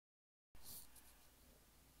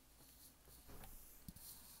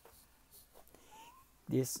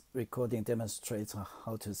This recording demonstrates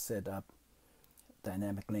how to set up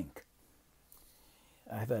dynamic link.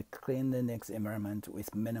 I have a clean Linux environment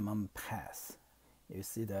with minimum paths. You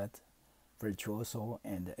see that Virtuoso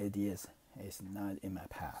and ADS is not in my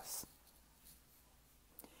paths.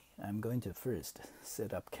 I'm going to first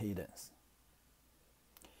set up Cadence.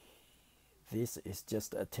 This is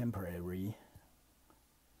just a temporary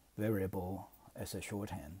variable as a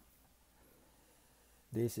shorthand.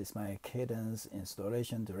 This is my Cadence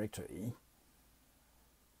installation directory.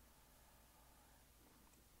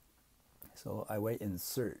 So I will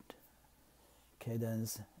insert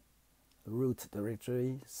Cadence root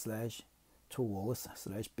directory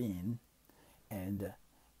 /tools/bin and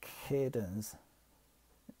Cadence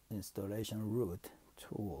installation root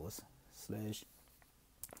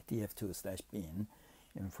tools/df2/bin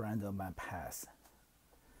in front of my path,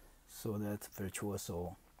 so that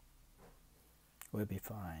Virtuoso will be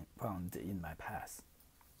found in my path.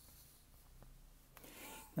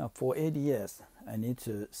 Now for ADS, I need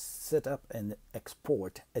to set up and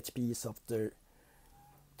export EEsof Dir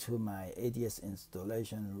to my ADS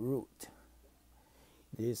installation root.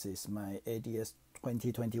 This is my ADS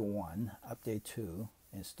 2021 Update 2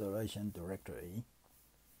 installation directory.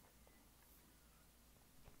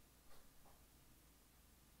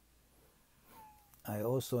 I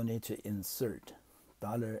also need to insert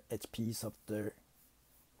 $EEsof Dir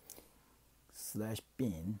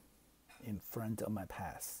 /bin in front of my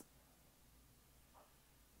path.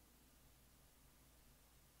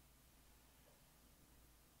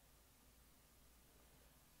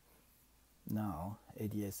 Now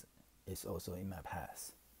ADS is also in my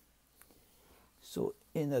path. So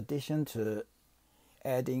in addition to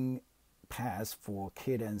adding paths for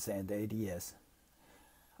Cadence and ADS,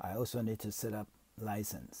 I also need to set up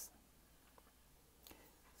license.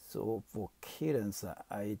 So for Cadence,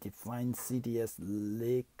 I define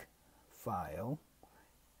cdsinit file,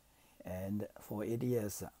 and for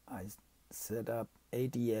ADS, I set up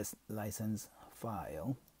ADS license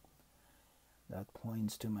file that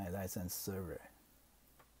points to my license server.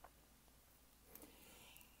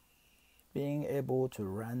 Being able to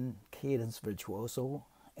run Cadence Virtuoso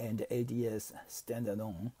and ADS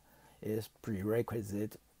standalone is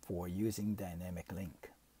prerequisite for using dynamic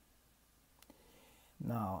link.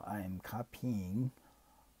 Now I'm copying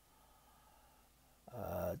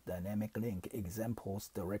dynamic link examples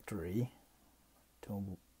directory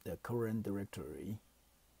to the current directory.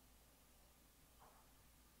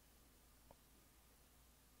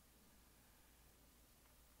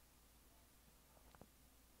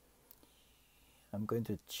 I'm going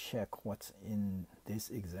to check what's in this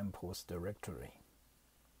examples directory.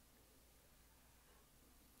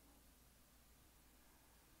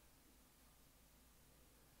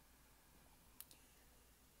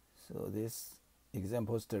 So this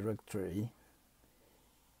examples directory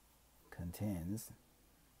contains,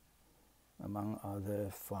 among other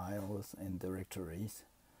files and directories,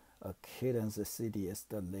 a Cadence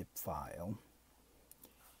cds.lib file.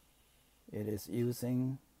 It is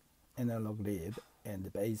using analog lib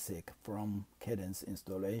and basic from Cadence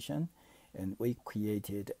installation, and we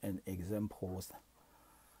created an examples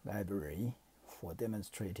library for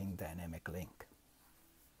demonstrating dynamic link.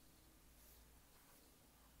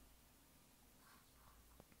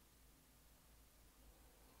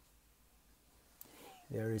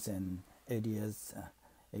 There is an ADS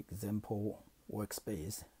example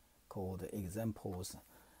workspace called examples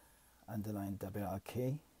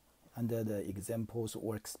 _WRK. Under the examples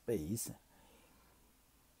workspace,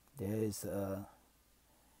 there is an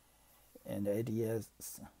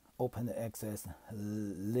ADS open access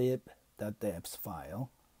lib.deps file.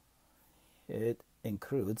 It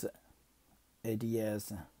includes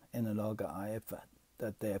ADS analog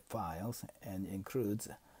if.dep files and includes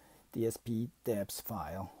dsp.deps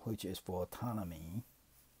file, which is for autonomy.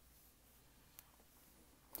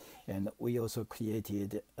 And we also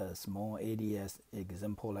created a small ADS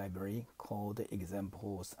example library called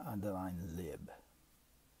examples _lib.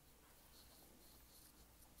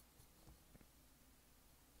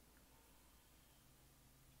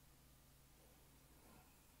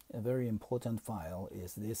 A very important file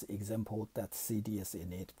is this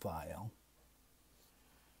example.cdsinit file.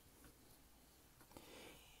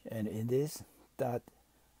 And in this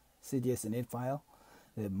 .cdsinit file,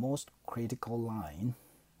 the most critical line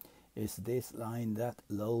is this line that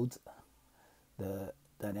loads the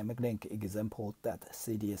dynamic link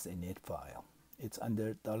example.cdsinit file. It's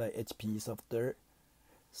under $EEsof Dir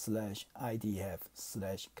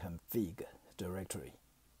 /idf/config directory.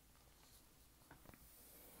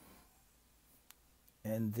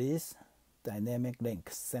 And this dynamic link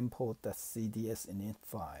sample.cdsinit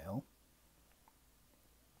file.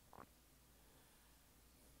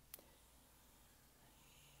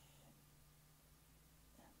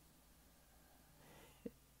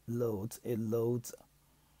 It loads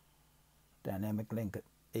dynamic link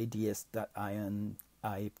ads.ini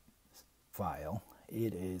file.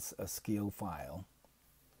 It is a skill file.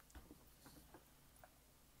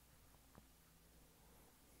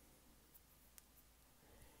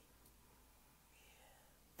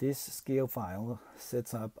 This skill file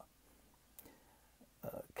sets up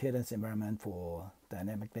a Cadence environment for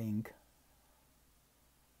dynamic link.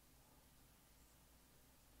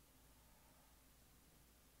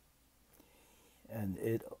 And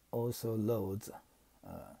it also loads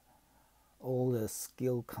all the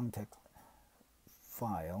skill context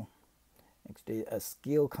file. Actually, a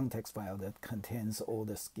skill context file that contains all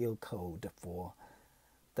the skill code for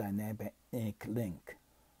dynamic link.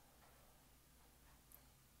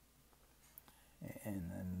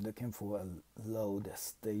 And I'm looking for a load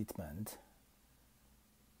statement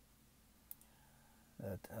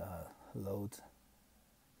that loads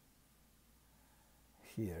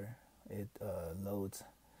here. It loads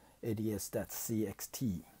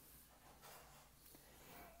ads.cxt.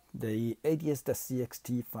 The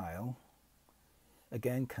ads.cxt file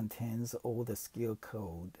again contains all the skill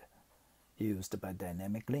code used by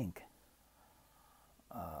dynamic link.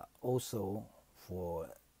 Also for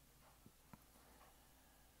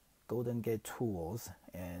Golden Gate tools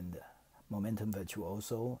and Momentum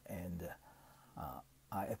Virtuoso and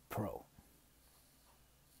IF Pro.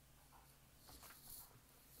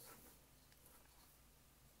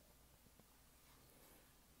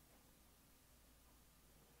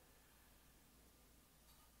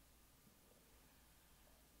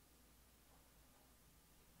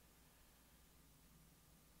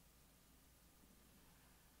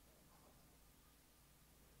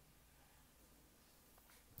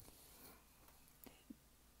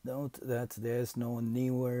 Note that there's no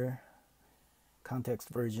newer context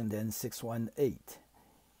version than 618.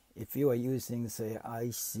 If you are using, say,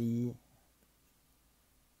 IC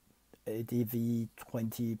ADV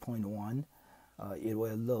 20.1, it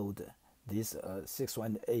will load this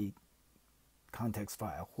 618 context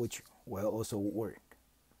file, which will also work.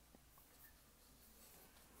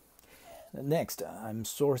 Next, I'm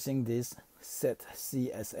sourcing this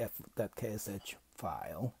setcsf.ksh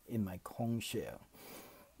file in my Kong shell.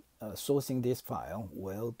 Sourcing this file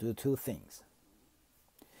will do two things.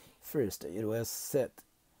 First, it will set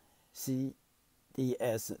CDS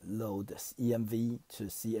load env to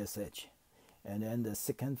CSH. And then the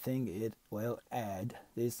second thing, it will add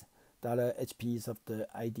this $HPs of the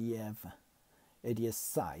ADS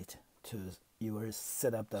site to your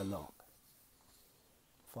setup.loc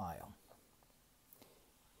file.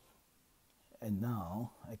 And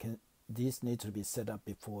now this needs to be set up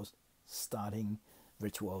before starting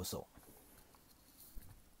Virtuoso.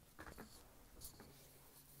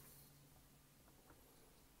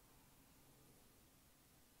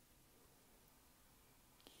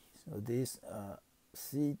 So this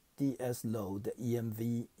CDS load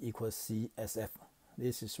env equals CSF.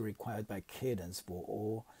 This is required by Cadence for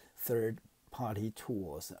all third-party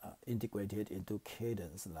tools integrated into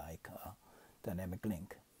Cadence like Dynamic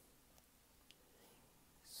Link.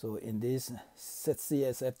 So in this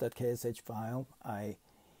setcsf.ksh file, I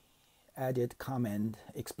added comment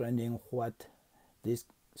explaining what this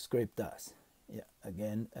script does. Yeah,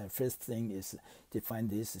 again, first thing is define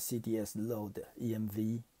this CDS load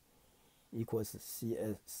env equals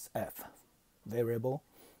CSF variable,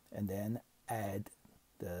 and then add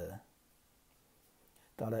the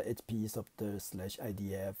 $HPs of the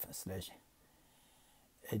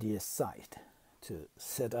 /idf/ADS site to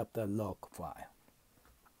set up the log file.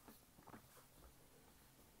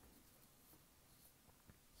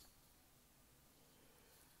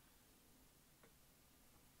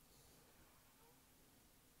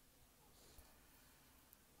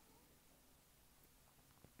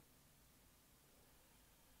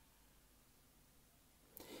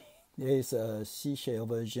 There is a C shell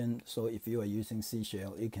version, so if you are using C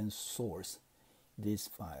shell, you can source this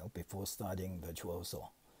file before starting Virtuoso.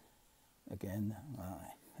 Again,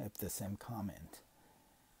 I have the same comment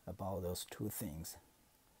about those two things.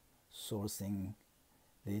 Sourcing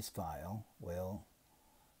this file will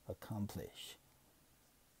accomplish.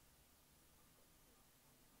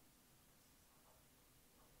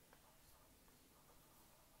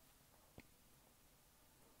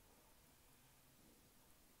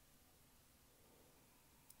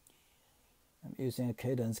 Using a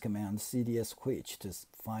Cadence command cds which to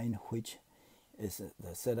find which is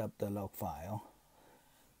the setup.loc file.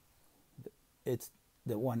 it's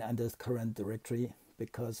the one under the current directory,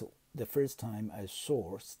 because the first time I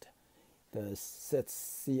sourced the set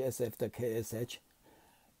CSF.ksh,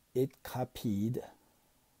 it copied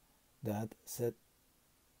that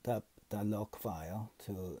setup.loc file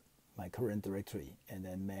to my current directory and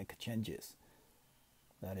then make changes.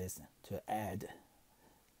 That is to add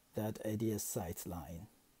that ADS site line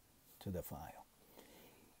to the file.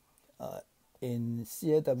 In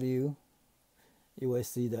CAW, you will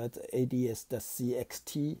see that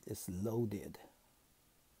ads.cxt is loaded.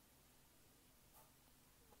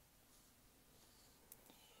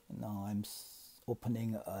 Now I'm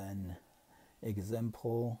opening an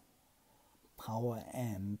example power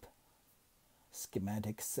amp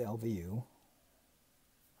schematic cell view.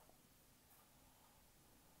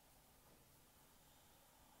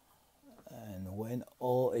 And when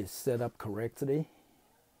all is set up correctly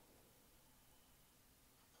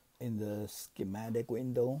in the schematic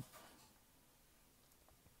window,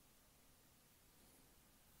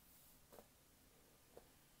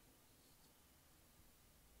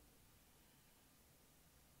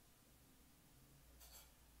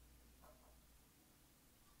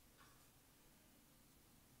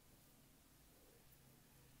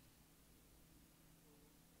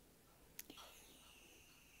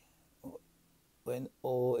 when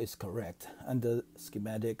all is correct, under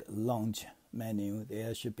schematic launch menu,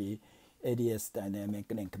 there should be ADS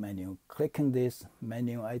dynamic link menu. Clicking this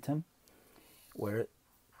menu item will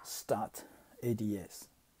start ADS.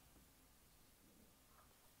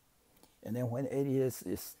 And then when ADS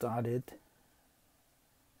is started,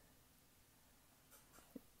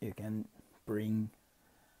 you can bring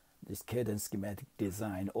this Cadence schematic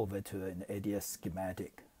design over to an ADS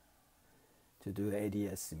schematic to do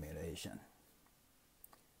ADS simulation.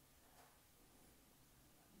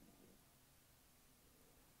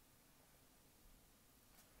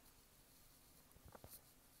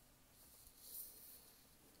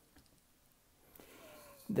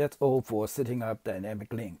 That's all for setting up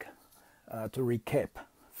dynamic link. To recap,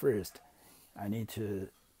 first, I need to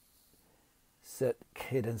set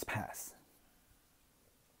cadence path.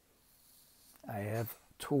 I have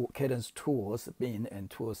cadence tools bin and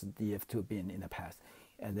tools df2 bin in the path.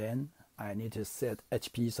 And then I need to set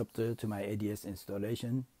EEsof Dir to my ADS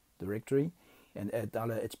installation directory and add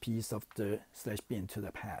 $HPEsof Dir /bin to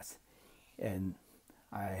the path. And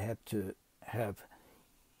I have to have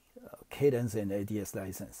Cadence and ADS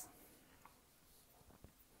license.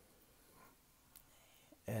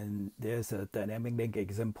 And there's a dynamic link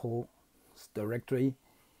example directory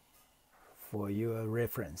for your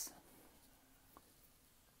reference.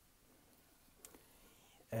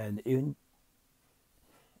 And you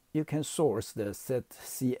can source the set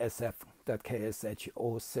CSF.ksh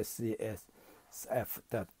or set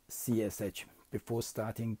CSF.csh before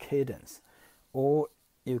starting Cadence, or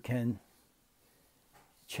you can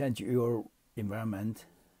change your environment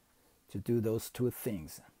to do those two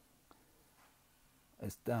things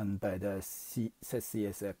as done by the set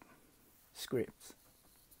CSF scripts.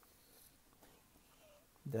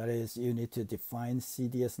 That is, you need to define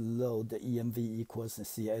CDS load env equals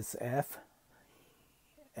CSF,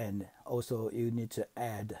 and also you need to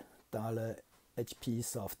add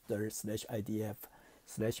 $HPEsof Dir /idf/ADS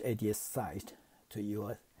site to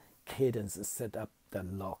your Cadence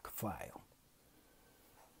setup.loc file.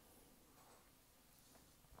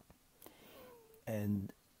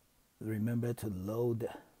 And remember to load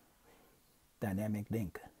dynamic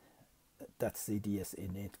link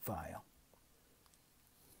 .cdsinit file.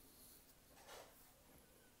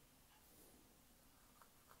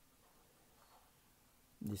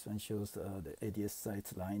 This one shows the ADS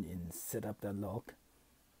site line in setup.loc.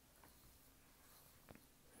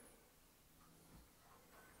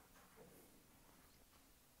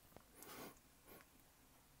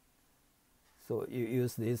 So you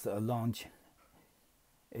use this launch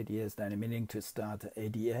ADS dynamic link to start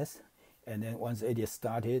ADS, and then once ADS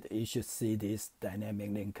started, you should see this dynamic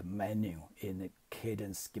link menu in the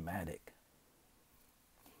Cadence schematic.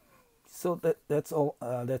 So that's all.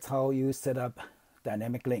 That's how you set up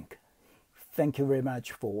dynamic link. Thank you very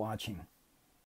much for watching.